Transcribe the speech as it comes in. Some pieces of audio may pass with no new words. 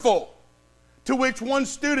wonderful. To which one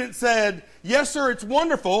student said, yes, sir, it's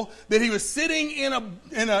wonderful that he was sitting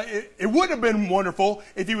it would have been wonderful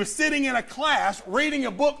if he was sitting in a class reading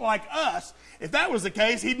a book like us. If that was the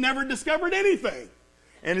case, he'd never discovered anything.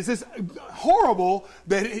 And it's just horrible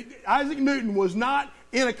that Isaac Newton was not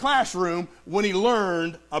in a classroom when he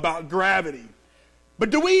learned about gravity.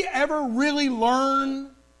 But do we ever really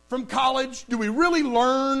learn from college? Do we really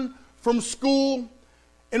learn from school?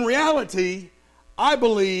 In reality, I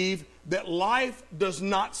believe that life does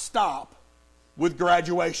not stop with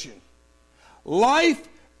graduation. Life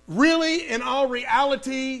really, in all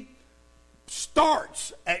reality,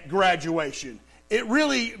 starts at graduation. It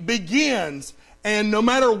really begins, and no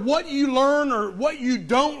matter what you learn or what you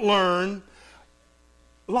don't learn,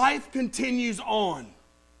 life continues on.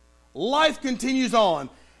 Life continues on.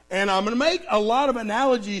 And I'm going to make a lot of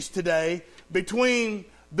analogies today between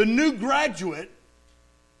the new graduate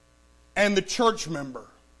and the church member,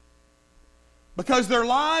 because their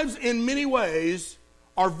lives in many ways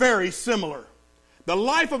are very similar. The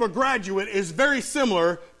life of a graduate is very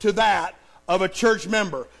similar to that of a church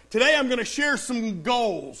member. Today I'm going to share some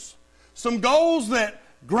goals that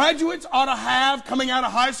graduates ought to have coming out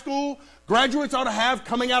of high school, graduates ought to have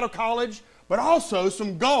coming out of college, but also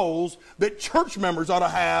some goals that church members ought to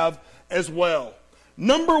have as well.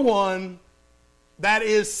 Number one, that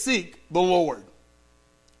is seek the Lord.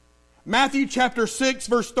 Matthew chapter 6,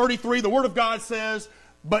 verse 33, the Word of God says,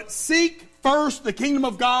 but seek first the kingdom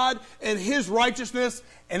of God and His righteousness,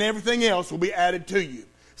 and everything else will be added to you.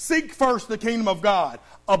 Seek first the kingdom of God.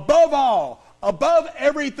 Above all, above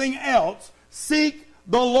everything else, seek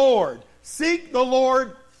the Lord. Seek the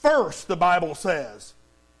Lord first, the Bible says.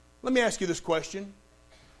 Let me ask you this question.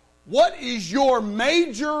 What is your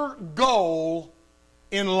major goal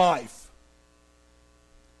in life?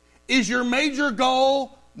 Is your major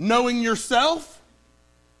goal knowing yourself?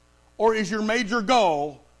 Or is your major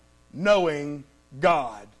goal knowing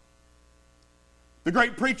God? The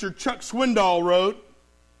great preacher Chuck Swindoll wrote,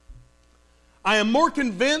 I am more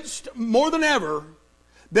convinced more than ever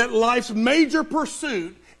that life's major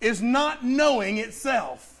pursuit is not knowing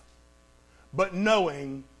itself, but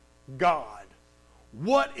knowing God.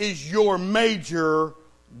 What is your major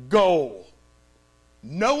goal?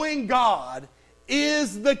 Knowing God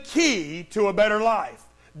is the key to a better life.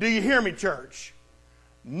 Do you hear me, church?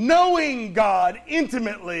 Knowing God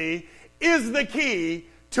intimately is the key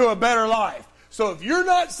to a better life. So if you're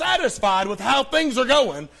not satisfied with how things are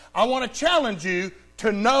going, I want to challenge you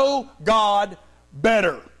to know God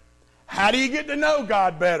better. How do you get to know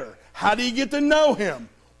God better? How do you get to know Him?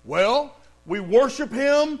 Well, we worship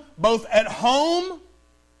Him both at home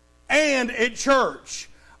and at church.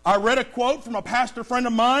 I read a quote from a pastor friend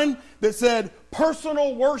of mine that said,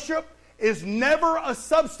 personal worship is never a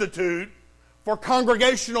substitute for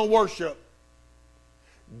congregational worship.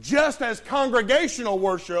 Just as congregational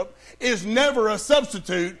worship is never a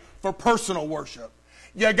substitute for personal worship.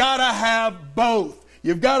 You gotta have both.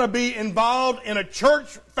 You've got to be involved in a church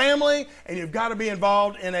family, and you've got to be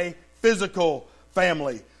involved in a physical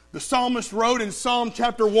family. The psalmist wrote in Psalm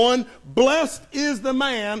chapter 1, blessed is the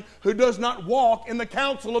man who does not walk in the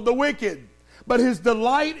counsel of the wicked, but his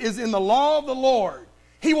delight is in the law of the Lord.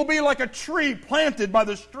 He will be like a tree planted by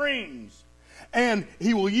the streams, and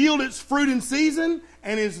he will yield its fruit in season,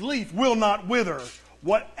 and his leaf will not wither.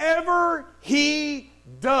 Whatever he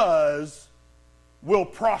does will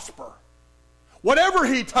prosper. Whatever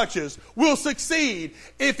he touches will succeed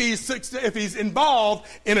if he's involved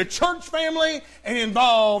in a church family and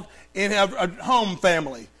involved in a home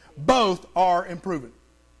family. Both are improving.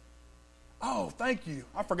 Oh, thank you.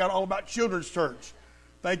 I forgot all about children's church.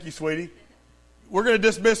 Thank you, sweetie. We're going to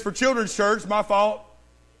dismiss for children's church. My fault.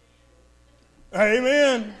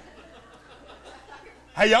 Amen.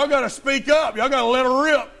 Hey, y'all got to speak up. Y'all got to let her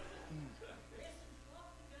rip.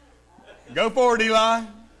 Go for it, Eli.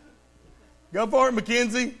 Go for it,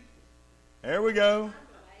 Mackenzie. There we go.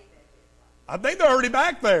 I think they're already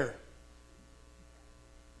back there.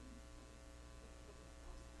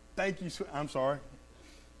 Thank you. I'm sorry.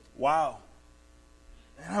 Wow.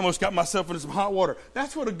 I almost got myself into some hot water.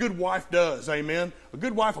 That's what a good wife does, amen. A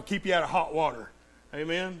good wife will keep you out of hot water.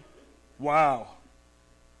 Amen. Wow.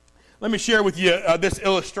 Let me share with you this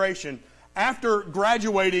illustration. After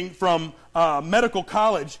graduating from medical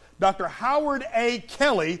college, Dr. Howard A.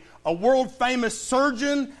 Kelly, a world-famous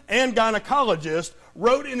surgeon and gynecologist,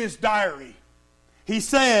 wrote in his diary, he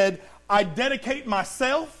said, I dedicate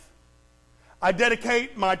myself, I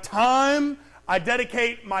dedicate my time, I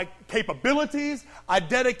dedicate my capabilities, I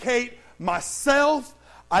dedicate myself,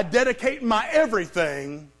 I dedicate my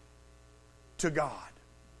everything to God.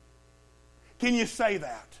 Can you say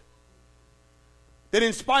that? that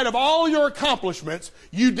in spite of all your accomplishments,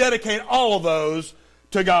 you dedicate all of those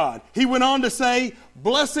to God. He went on to say,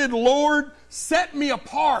 "Blessed Lord, set me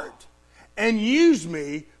apart and use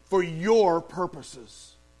me for your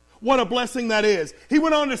purposes." What a blessing that is. He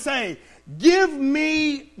went on to say, "Give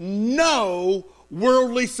me no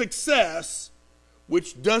worldly success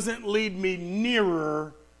which doesn't lead me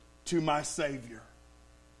nearer to my Savior."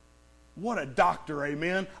 What a doctor,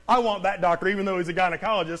 amen. I want that doctor, even though he's a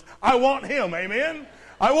gynecologist. I want him, amen.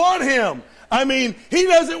 I want him. I mean, he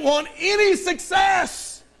doesn't want any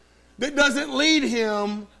success that doesn't lead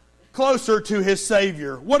him closer to his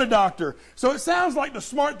Savior. What a doctor. So it sounds like the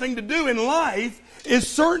smart thing to do in life is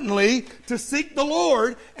certainly to seek the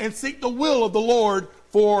Lord and seek the will of the Lord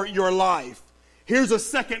for your life. Here's a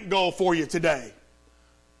second goal for you today.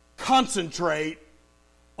 Concentrate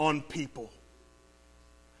on people.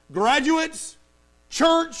 Graduates,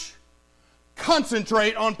 church,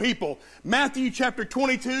 concentrate on people. Matthew chapter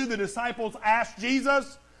 22, the disciples asked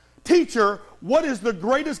Jesus, "Teacher, what is the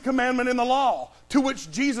greatest commandment in the law?" To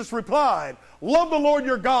which Jesus replied, "Love the Lord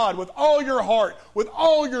your God with all your heart, with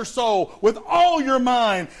all your soul, with all your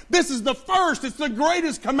mind." This is the first, it's the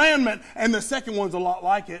greatest commandment. And the second one's a lot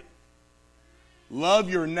like it. Love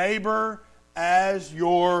your neighbor as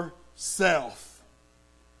yourself.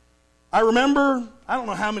 I remember, I don't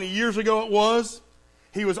know how many years ago it was.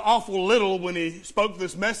 He was awful little when he spoke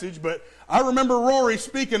this message, but I remember Rory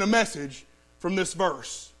speaking a message from this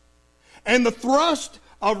verse. And the thrust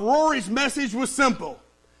of Rory's message was simple.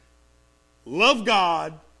 Love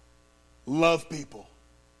God, love people.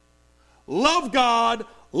 Love God,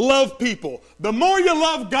 love people. The more you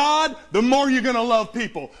love God, the more you're going to love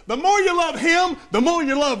people. The more you love Him, the more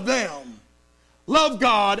you love them. Love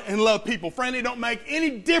God and love people. Friend, it don't make any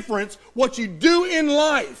difference what you do in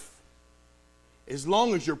life as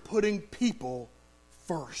long as you're putting people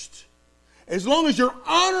first. As long as you're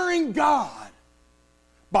honoring God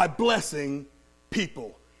by blessing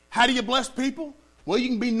people. How do you bless people? Well, you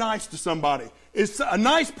can be nice to somebody. Is a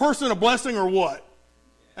nice person a blessing or what?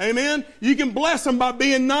 Amen? You can bless them by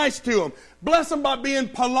being nice to them. Bless them by being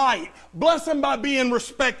polite. Bless them by being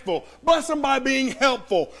respectful. Bless them by being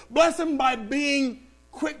helpful. Bless them by being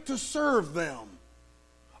quick to serve them.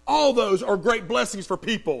 All those are great blessings for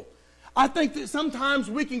people. I think that sometimes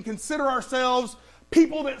we can consider ourselves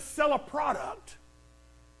people that sell a product.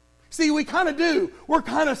 See, we kind of do. We're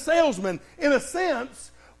kind of salesmen. In a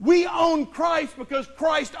sense, we own Christ because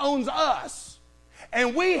Christ owns us.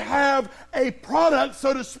 And we have a product,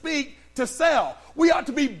 so to speak, to sell. We ought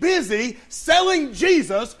to be busy selling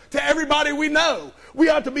Jesus to everybody we know. We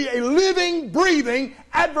ought to be a living, breathing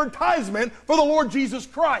advertisement for the Lord Jesus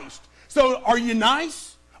Christ. So are you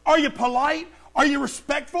nice? Are you polite? Are you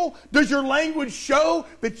respectful? Does your language show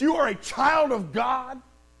that you are a child of God?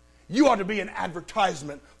 You ought to be an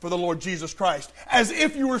advertisement for the Lord Jesus Christ, as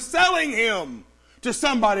if you were selling Him to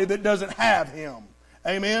somebody that doesn't have Him.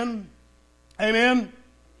 Amen? Amen?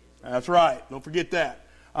 That's right. Don't forget that.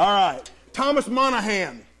 All right. Thomas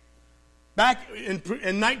Monaghan. Back in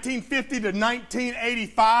 1950 to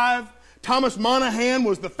 1985, Thomas Monaghan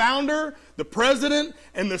was the founder, the president,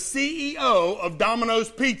 and the CEO of Domino's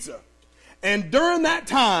Pizza. And during that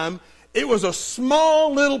time, it was a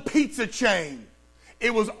small little pizza chain.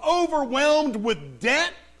 It was overwhelmed with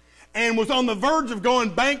debt and was on the verge of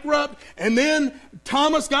going bankrupt. And then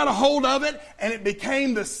Thomas got a hold of it, and it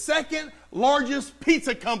became the second largest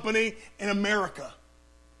pizza company in America.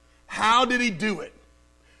 How did he do it?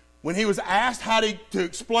 When he was asked to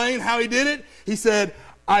explain how he did it, he said,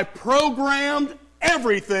 "I programmed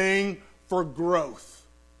everything for growth."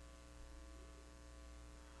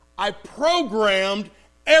 I programmed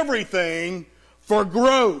everything for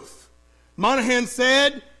growth. Monaghan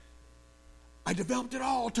said, "I developed it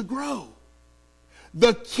all to grow."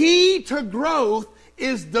 The key to growth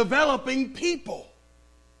is developing people.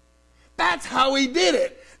 That's how he did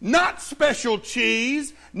it. Not special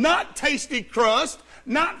cheese, not tasty crust,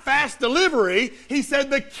 not fast delivery. He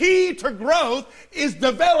said the key to growth is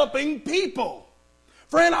developing people.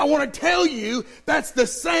 Friend, I want to tell you that's the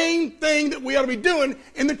same thing that we ought to be doing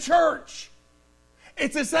in the church.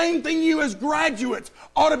 It's the same thing you as graduates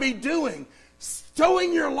ought to be doing.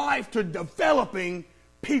 Sowing your life to developing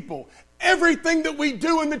people. Everything that we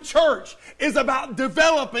do in the church is about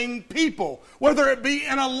developing people, whether it be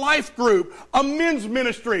in a life group, a men's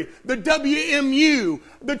ministry, the WMU,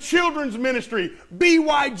 the children's ministry,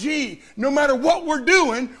 BYG. No matter what we're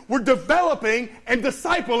doing, we're developing and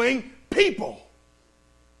discipling people.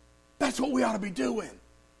 That's what we ought to be doing.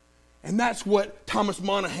 And that's what Thomas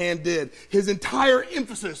Monaghan did. His entire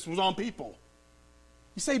emphasis was on people.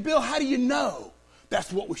 You say, "Bill, how do you know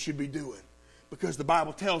that's what we should be doing?" because the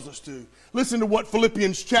Bible tells us to. Listen to what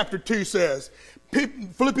Philippians chapter 2 says.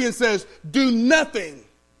 Philippians says, do nothing.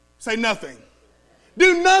 Say nothing.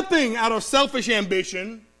 Do nothing out of selfish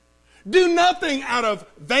ambition. Do nothing out of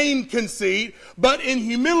vain conceit, but in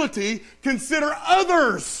humility consider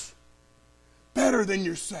others better than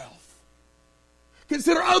yourself.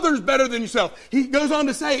 Consider others better than yourself. He goes on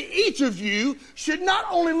to say, each of you should not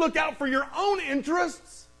only look out for your own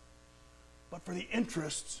interests, but for the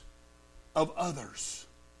interests of others.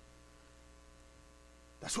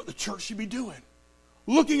 That's what the church should be doing.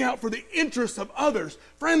 Looking out for the interests of others.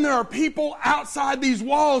 Friend, there are people outside these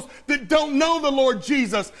walls that don't know the Lord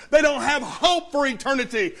Jesus. They don't have hope for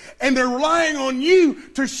eternity. And they're relying on you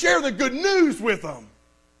to share the good news with them.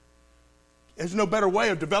 There's no better way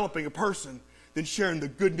of developing a person than sharing the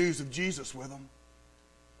good news of Jesus with them.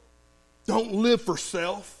 Don't live for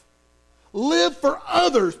self. Live for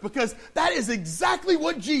others, because that is exactly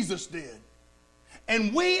what Jesus did.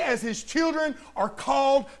 And we as his children are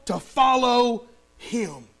called to follow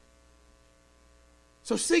him.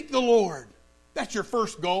 So seek the Lord. That's your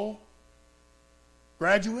first goal.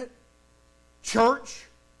 Graduate, church.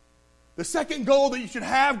 The second goal that you should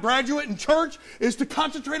have, graduate and church, is to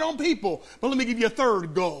concentrate on people. But let me give you a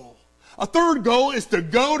third goal. A third goal is to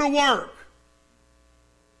go to work.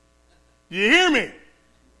 You hear me?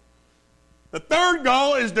 The third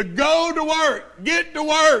goal is to go to work. Get to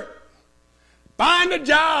work. Find a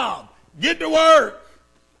job. Get to work.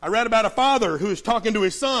 I read about a father who was talking to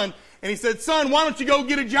his son, and he said, son, why don't you go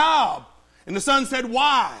get a job? And the son said,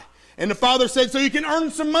 why? And the father said, so you can earn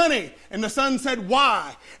some money. And the son said,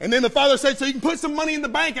 why? And then the father said, so you can put some money in the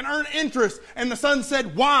bank and earn interest. And the son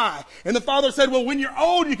said, why? And the father said, well, when you're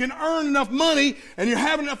old, you can earn enough money and you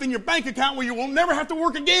have enough in your bank account where you will never have to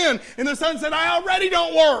work again. And the son said, I already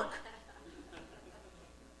don't work.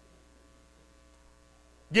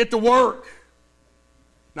 Get to work.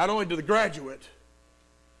 Not only to the graduate,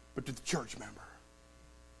 but to the church member.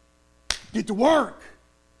 Get to work.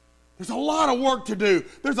 There's a lot of work to do.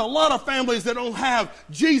 There's a lot of families that don't have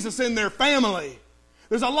Jesus in their family.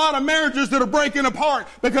 There's a lot of marriages that are breaking apart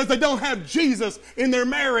because they don't have Jesus in their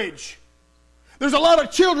marriage. There's a lot of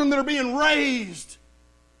children that are being raised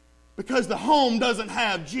because the home doesn't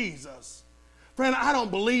have Jesus. Friend, I don't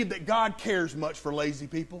believe that God cares much for lazy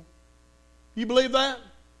people. You believe that?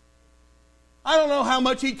 I don't know how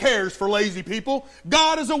much he cares for lazy people.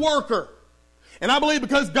 God is a worker. And I believe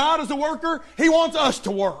because God is a worker, he wants us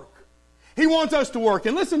to work. He wants us to work.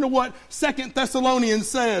 And listen to what 2 Thessalonians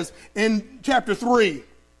says in chapter 3.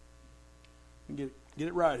 Get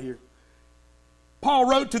it right here. Paul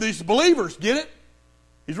wrote to these believers, get it?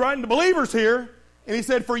 He's writing to believers here. And he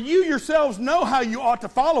said, for you yourselves know how you ought to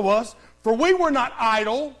follow us, for we were not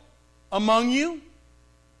idle among you,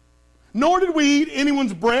 nor did we eat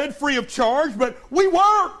anyone's bread free of charge, but we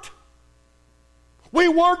worked. We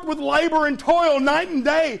worked with labor and toil night and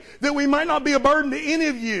day, that we might not be a burden to any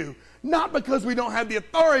of you. Not because we don't have the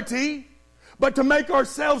authority, but to make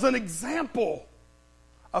ourselves an example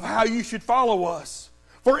of how you should follow us.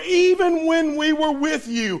 For even when we were with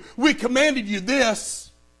you, we commanded you this: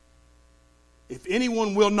 if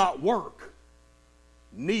anyone will not work,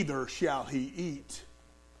 neither shall he eat.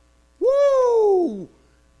 Woo!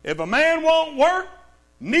 If a man won't work,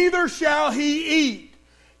 neither shall he eat.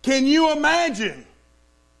 Can you imagine?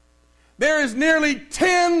 There is nearly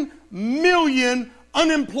 10 million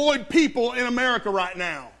unemployed people in America right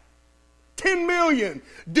now. 10 million.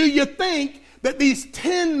 Do you think that these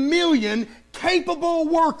 10 million capable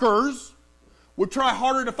workers would try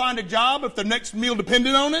harder to find a job if their next meal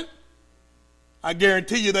depended on it? I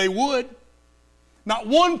guarantee you they would. Not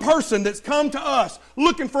one person that's come to us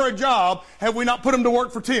looking for a job have we not put them to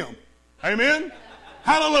work for Tim. Amen?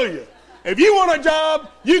 Hallelujah. If you want a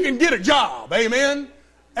job, you can get a job. Amen?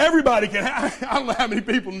 Everybody can. I don't know how many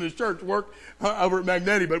people in this church work over at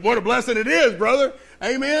Magneti, but what a blessing it is, brother.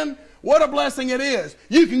 Amen? What a blessing it is.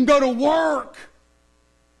 You can go to work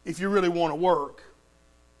if you really want to work.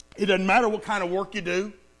 It doesn't matter what kind of work you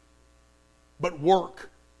do, but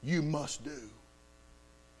work you must do.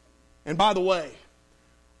 And by the way,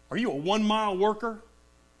 are you a 1 mile worker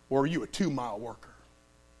or are you a 2 mile worker?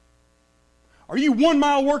 Are you 1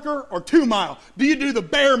 mile worker or 2 mile? Do you do the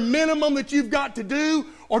bare minimum that you've got to do,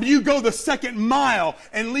 or do you go the second mile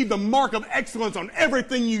and leave the mark of excellence on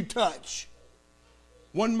everything you touch?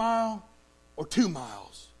 1 mile or 2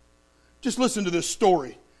 miles? Just listen to this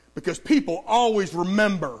story, because people always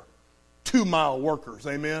remember 2 mile workers.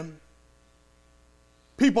 Amen?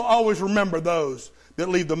 People always remember those that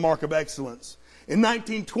leave the mark of excellence. In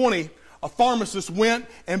 1920, a pharmacist went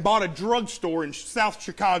and bought a drugstore in South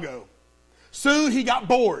Chicago. Soon he got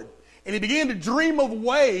bored, and he began to dream of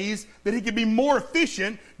ways that he could be more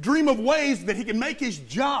efficient, dream of ways that he could make his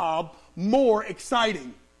job more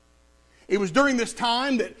exciting. It was during this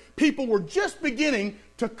time that people were just beginning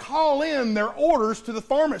to call in their orders to the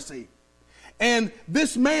pharmacy. And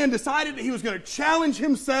this man decided that he was going to challenge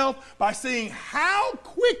himself by seeing how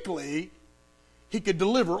quickly he could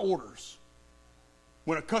deliver orders.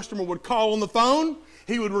 When a customer would call on the phone,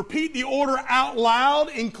 he would repeat the order out loud,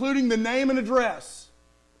 including the name and address.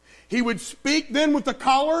 He would speak then with the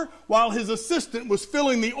caller while his assistant was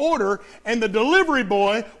filling the order, and the delivery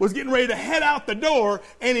boy was getting ready to head out the door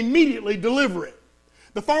and immediately deliver it.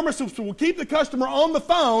 The pharmacist would keep the customer on the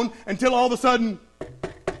phone until all of a sudden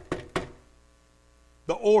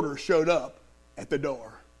the order showed up at the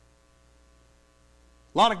door.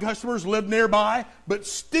 A lot of customers lived nearby, but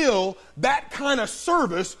still that kind of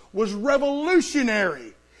service was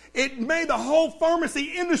revolutionary. It made the whole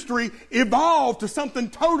pharmacy industry evolve to something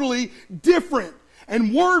totally different.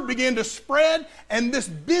 And word began to spread, and this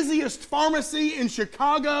busiest pharmacy in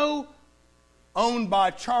Chicago, owned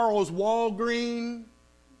by Charles Walgreen,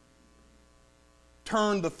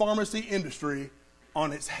 turned the pharmacy industry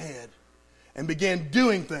on its head and began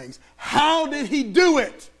doing things. How did he do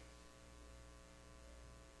it?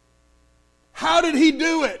 How did he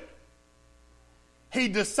do it? He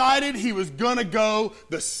decided he was going to go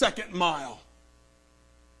the second mile.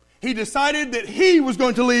 He decided that he was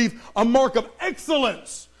going to leave a mark of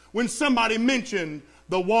excellence when somebody mentioned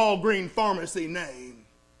the Walgreen Pharmacy name.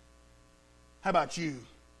 How about you?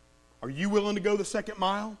 Are you willing to go the second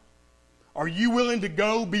mile? Are you willing to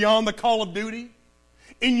go beyond the call of duty?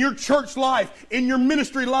 In your church life, in your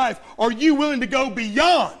ministry life, are you willing to go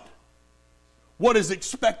beyond what is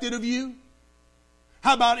expected of you?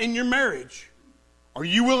 How about in your marriage? Are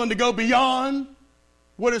you willing to go beyond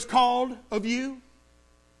what is called of you?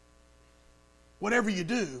 Whatever you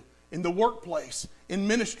do, in the workplace, in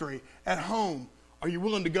ministry, at home, are you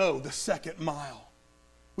willing to go the second mile?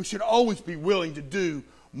 We should always be willing to do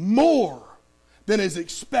more than is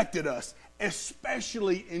expected us,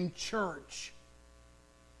 especially in church.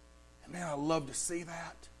 And man, I love to see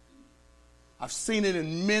that. I've seen it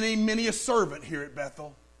in many a servant here at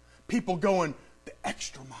Bethel. People going the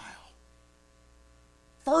extra mile.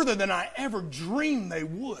 Further than I ever dreamed they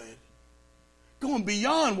would. Going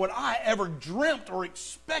beyond what I ever dreamt or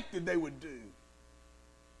expected they would do.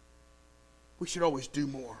 We should always do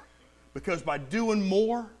more. Because by doing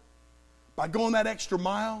more, by going that extra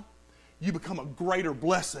mile, you become a greater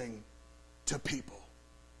blessing to people.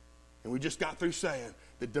 And we just got through saying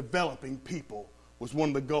that developing people was one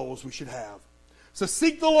of the goals we should have. So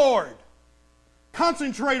seek the Lord.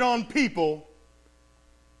 Concentrate on people.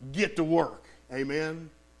 Get to work. Amen.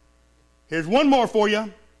 Here's one more for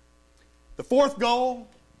you. The fourth goal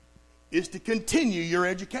is to continue your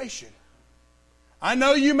education. I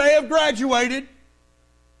know you may have graduated,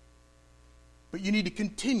 but you need to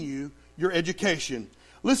continue your education.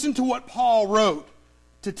 Listen to what Paul wrote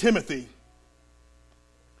to Timothy.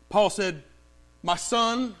 Paul said, "My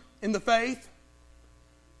son in the faith,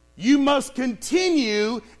 you must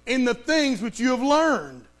continue in the things which you have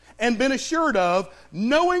learned and been assured of,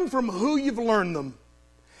 knowing from who you've learned them,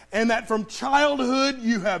 and that from childhood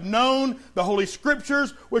you have known the Holy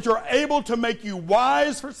Scriptures, which are able to make you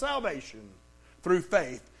wise for salvation through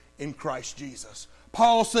faith in Christ Jesus."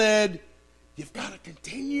 Paul said, you've got to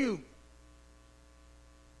continue.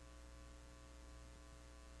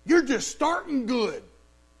 You're just starting good.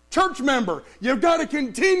 Church member, you've got to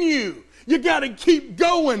continue. You've got to keep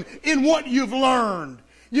going in what you've learned.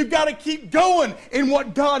 You've got to keep going in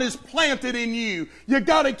what God has planted in you. You've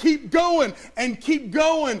got to keep going and keep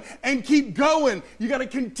going and keep going. You've got to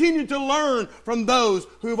continue to learn from those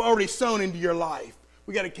who have already sown into your life.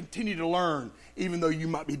 We've got to continue to learn even though you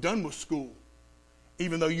might be done with school,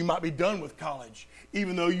 even though you might be done with college,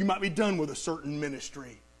 even though you might be done with a certain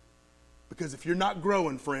ministry. Because if you're not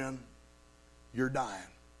growing, friend, you're dying.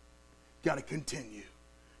 You've got to continue.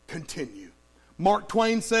 Continue. Mark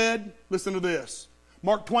Twain said, listen to this.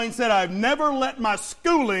 Mark Twain said, "I've never let my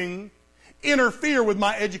schooling interfere with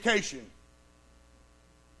my education."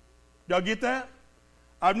 Y'all get that?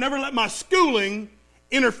 I've never let my schooling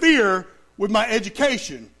interfere with my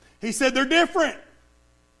education. He said they're different.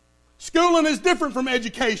 Schooling is different from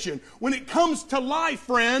education. When it comes to life,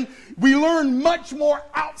 friend, we learn much more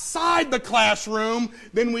outside the classroom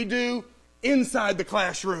than we do inside the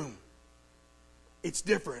classroom. It's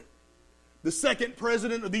different. The second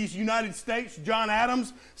president of these United States, John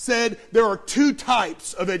Adams, said there are two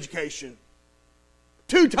types of education.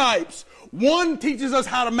 Two types. One teaches us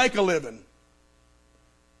how to make a living.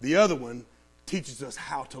 The other one teaches us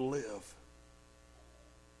how to live.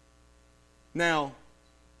 Now,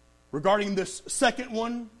 regarding this second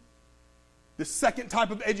one, this second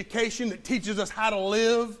type of education that teaches us how to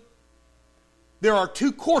live, there are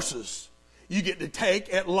 2 courses you get to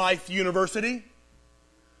take at Life University.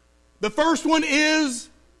 The first one is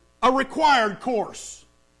a required course.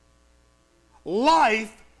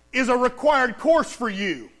 Life is a required course for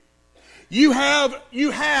you. You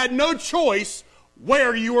had no choice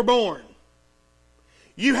where you were born.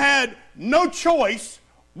 You had no choice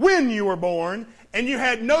when you were born, and you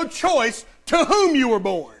had no choice to whom you were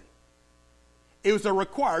born. It was a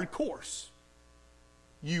required course.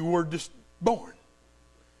 You were just born.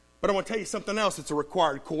 But I want to tell you something else that's a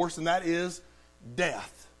required course, and that is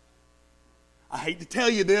death. I hate to tell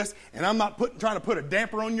you this, and I'm not trying to put a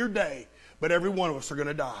damper on your day, but every one of us are going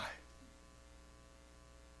to die.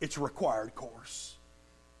 It's a required course.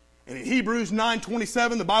 And in Hebrews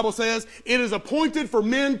 9:27, the Bible says, it is appointed for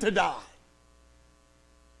men to die.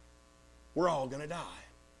 We're all going to die.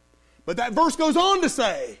 But that verse goes on to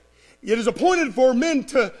say, it is appointed for men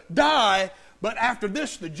to die, but after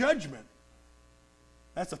this, the judgment.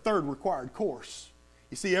 That's a third required course.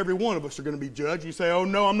 You see, every one of us are going to be judged. You say, oh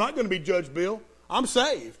no, I'm not going to be judged, Bill. I'm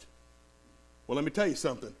saved. Well, let me tell you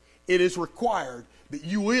something. It is required that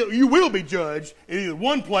you will be judged in either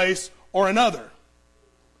one place or another.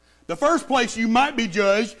 The first place you might be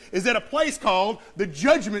judged is at a place called the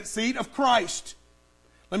judgment seat of Christ.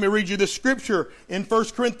 Let me read you this scripture in 2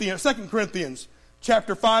 Corinthians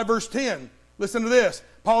chapter 5, verse 10. Listen to this.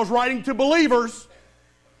 Paul's writing to believers,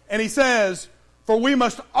 and he says, for we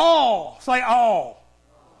must all, say all,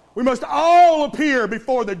 we must all appear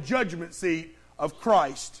before the judgment seat of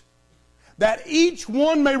Christ, that each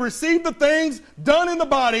one may receive the things done in the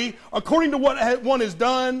body according to what one has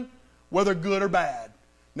done, whether good or bad.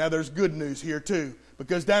 Now there's good news here too,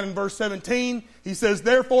 because down in verse 17, he says,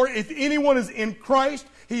 therefore, if anyone is in Christ,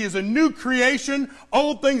 he is a new creation.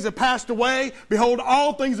 Old things have passed away. Behold,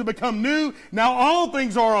 all things have become new. Now all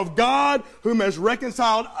things are of God, whom has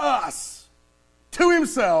reconciled us to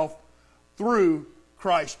himself through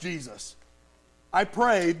Christ Jesus. I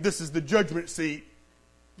pray this is the judgment seat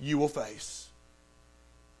you will face.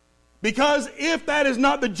 Because if that is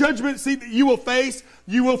not the judgment seat that you will face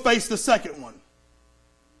the second one.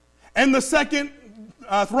 And the second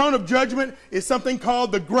throne of judgment is something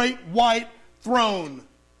called the Great White Throne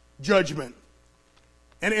Judgment.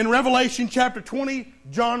 And in Revelation chapter 20,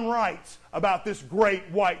 John writes about this Great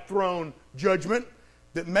White Throne Judgment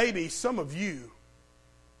that maybe some of you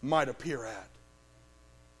might appear at.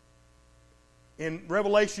 In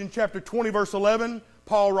Revelation chapter 20, verse 11,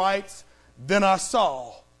 Paul writes, then I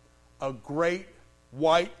saw a great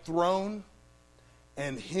white throne,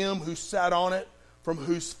 and him who sat on it, from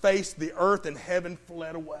whose face the earth and heaven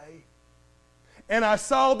fled away. And I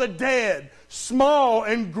saw the dead, small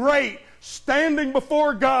and great, standing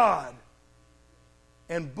before God.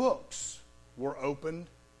 And books were opened.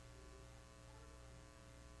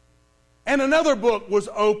 And another book was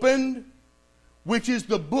opened, which is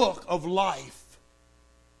the book of life.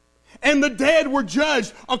 And the dead were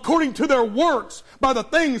judged according to their works by the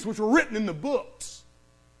things which were written in the books.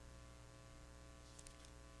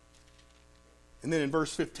 And then in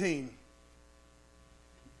verse 15,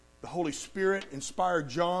 the Holy Spirit inspired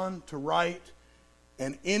John to write,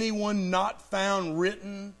 and anyone not found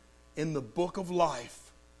written in the book of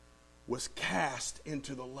life was cast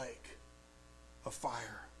into the lake of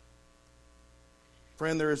fire.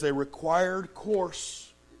 Friend, there is a required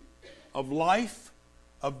course of life,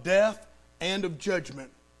 of death, and of judgment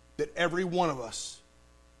that every one of us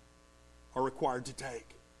are required to take.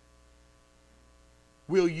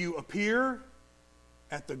 Will you appear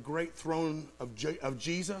at the great throne of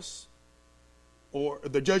Jesus, or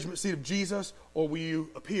the judgment seat of Jesus, or will you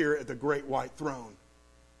appear at the great white throne?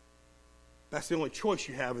 That's the only choice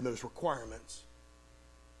you have in those requirements.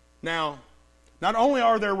 Now, not only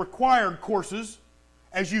are there required courses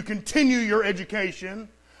as you continue your education,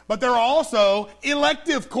 but there are also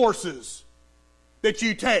elective courses that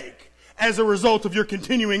you take as a result of your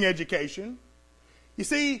continuing education. You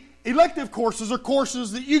see, elective courses are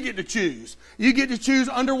courses that you get to choose. You get to choose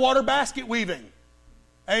underwater basket weaving.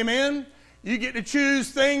 Amen? You get to choose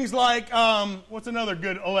things like, what's another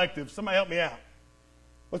good elective? Somebody help me out.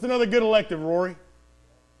 What's another good elective, Rory?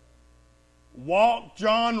 Walk,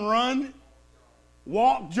 John, run.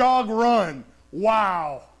 Walk, jog, run.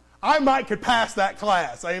 Wow. I could pass that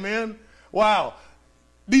class. Amen? Wow.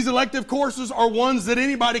 These elective courses are ones that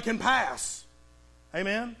anybody can pass.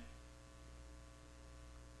 Amen?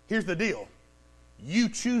 Here's the deal. You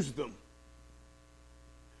choose them.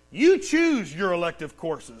 You choose your elective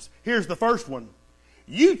courses. Here's the first one.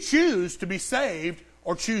 You choose to be saved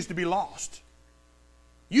or choose to be lost.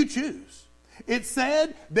 You choose. It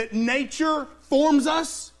said that nature forms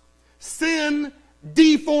us, sin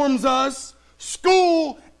deforms us,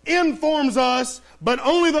 school informs us, but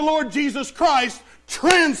only the Lord Jesus Christ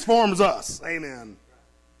transforms us. Amen.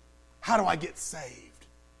 How do I get saved?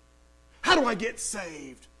 How do I get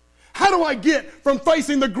saved? How do I get from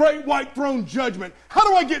facing the great white throne judgment? How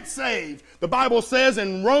do I get saved? The Bible says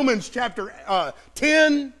in Romans chapter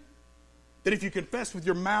 10 that if you confess with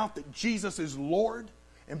your mouth that Jesus is Lord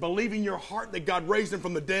and believe in your heart that God raised him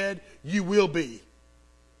from the dead, you will be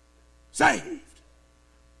saved.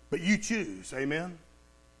 But you choose, amen?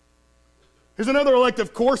 Here's another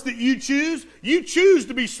elective course that you choose. You choose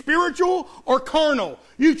to be spiritual or carnal.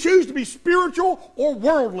 You choose to be spiritual or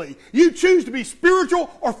worldly. You choose to be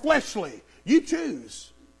spiritual or fleshly. You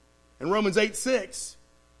choose. In Romans 8:6,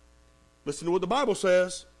 listen to what the Bible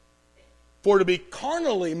says. For to be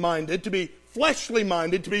carnally minded, to be fleshly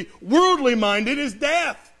minded, to be worldly minded is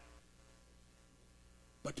death.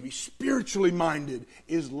 But to be spiritually minded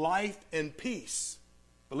is life and peace.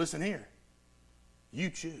 But listen here. You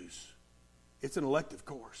choose. It's an elective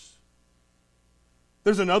course.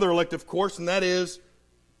 There's another elective course, and that is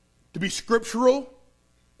to be scriptural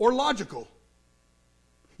or logical.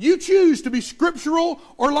 You choose to be scriptural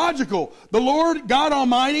or logical. The Lord God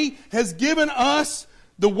Almighty has given us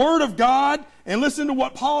the Word of God, and listen to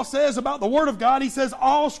what Paul says about the Word of God. He says,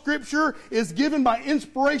 all Scripture is given by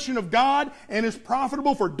inspiration of God and is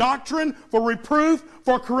profitable for doctrine, for reproof,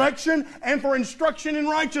 for correction, and for instruction in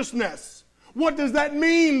righteousness. What does that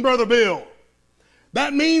mean, Brother Bill?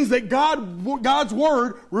 That means that God's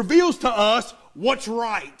Word reveals to us what's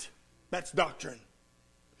right. That's doctrine.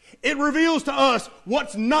 It reveals to us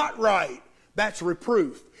what's not right. That's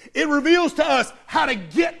reproof. It reveals to us how to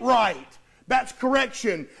get right. That's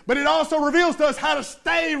correction. But it also reveals to us how to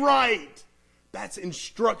stay right. That's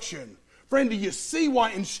instruction. Friend, do you see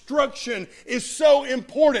why instruction is so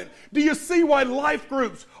important? Do you see why life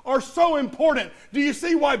groups are so important? Do you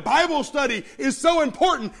see why Bible study is so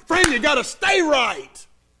important? Friend, you got to stay right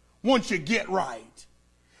once you get right.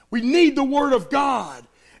 We need the Word of God,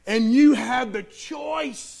 and you have the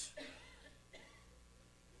choice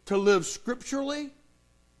to live scripturally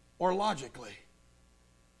or logically.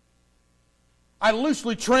 I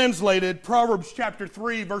loosely translated Proverbs chapter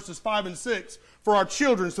 3, verses 5 and 6 for our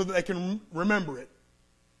children so that they can remember it.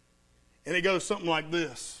 And it goes something like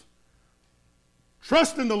this.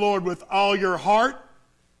 Trust in the Lord with all your heart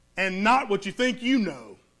and not what you think you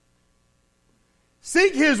know.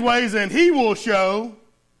 Seek His ways and He will show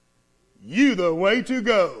you the way to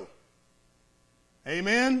go.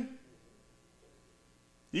 Amen?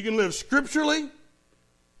 You can live scripturally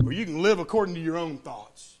or you can live according to your own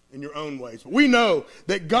thoughts and your own ways. But we know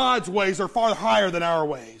that God's ways are far higher than our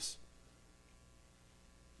ways.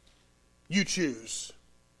 You choose.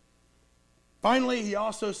 Finally, he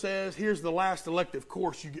also says, here's the last elective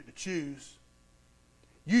course you get to choose.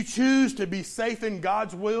 You choose to be safe in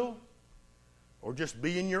God's will or just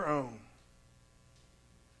be in your own.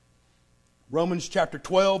 Romans chapter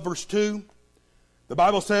 12, verse 2, the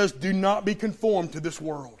Bible says, do not be conformed to this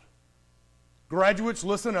world. Graduates,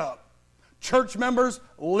 listen up. Church members,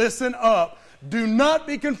 listen up. Do not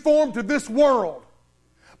be conformed to this world,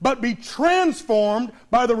 but be transformed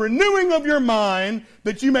by the renewing of your mind,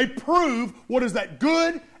 that you may prove what is that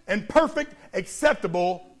good and perfect,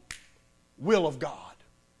 acceptable will of God.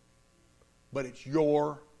 But it's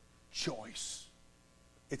your choice.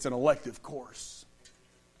 It's an elective course.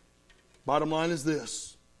 Bottom line is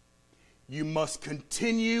this. You must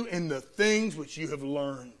continue in the things which you have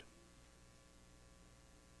learned.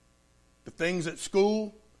 The things at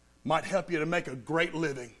school might help you to make a great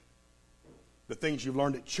living. The things you've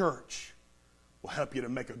learned at church will help you to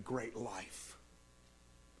make a great life.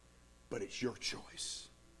 But it's your choice.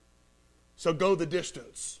 So go the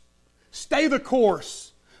distance. Stay the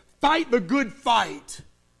course. Fight the good fight.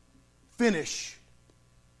 Finish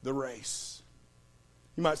the race.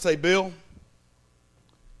 You might say, Bill,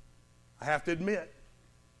 I have to admit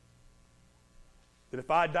that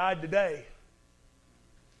if I died today,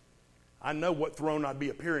 I know what throne I'd be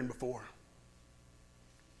appearing before.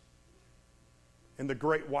 And the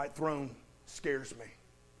great white throne scares me.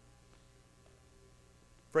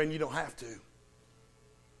 Friend, you don't have to.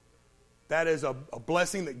 That is a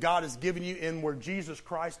blessing that God has given you in where Jesus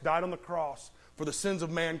Christ died on the cross for the sins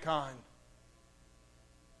of mankind.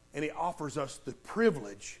 And He offers us the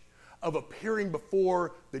privilege of appearing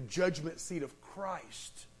before the judgment seat of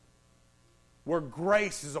Christ, where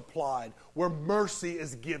grace is applied, where mercy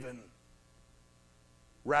is given,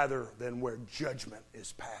 rather than where judgment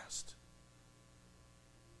is passed.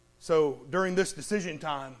 So during this decision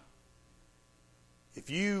time,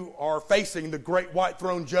 if you are facing the great white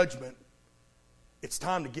throne judgment, it's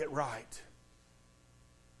time to get right.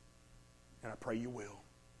 And I pray you will.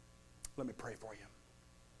 Let me pray for you.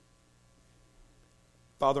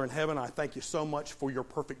 Father in heaven, I thank you so much for your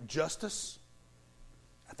perfect justice.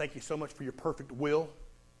 I thank you so much for your perfect will.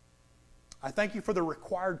 I thank you for the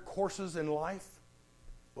required courses in life.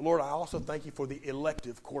 But Lord, I also thank you for the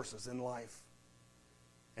elective courses in life.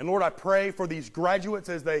 And Lord, I pray for these graduates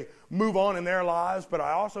as they move on in their lives, but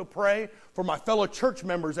I also pray for my fellow church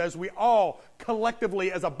members as we all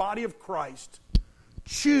collectively as a body of Christ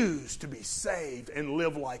choose to be saved and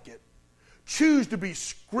live like it. Choose to be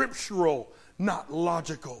scriptural, not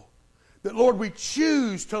logical. That, Lord, we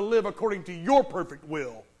choose to live according to your perfect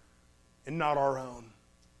will and not our own.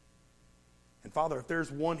 And Father, if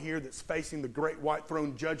there's one here that's facing the great white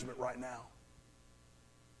throne judgment right now,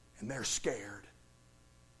 and they're scared,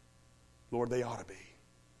 Lord, they ought to be.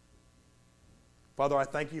 Father, I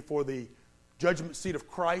thank you for the judgment seat of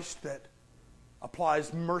Christ that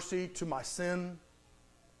applies mercy to my sin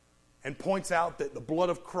and points out that the blood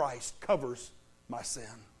of Christ covers my sin.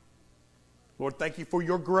 Lord, thank you for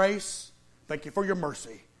your grace. Thank you for your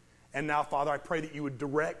mercy. And now, Father, I pray that you would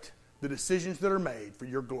direct the decisions that are made for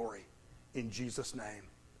your glory. In Jesus' name.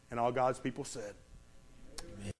 And all God's people said,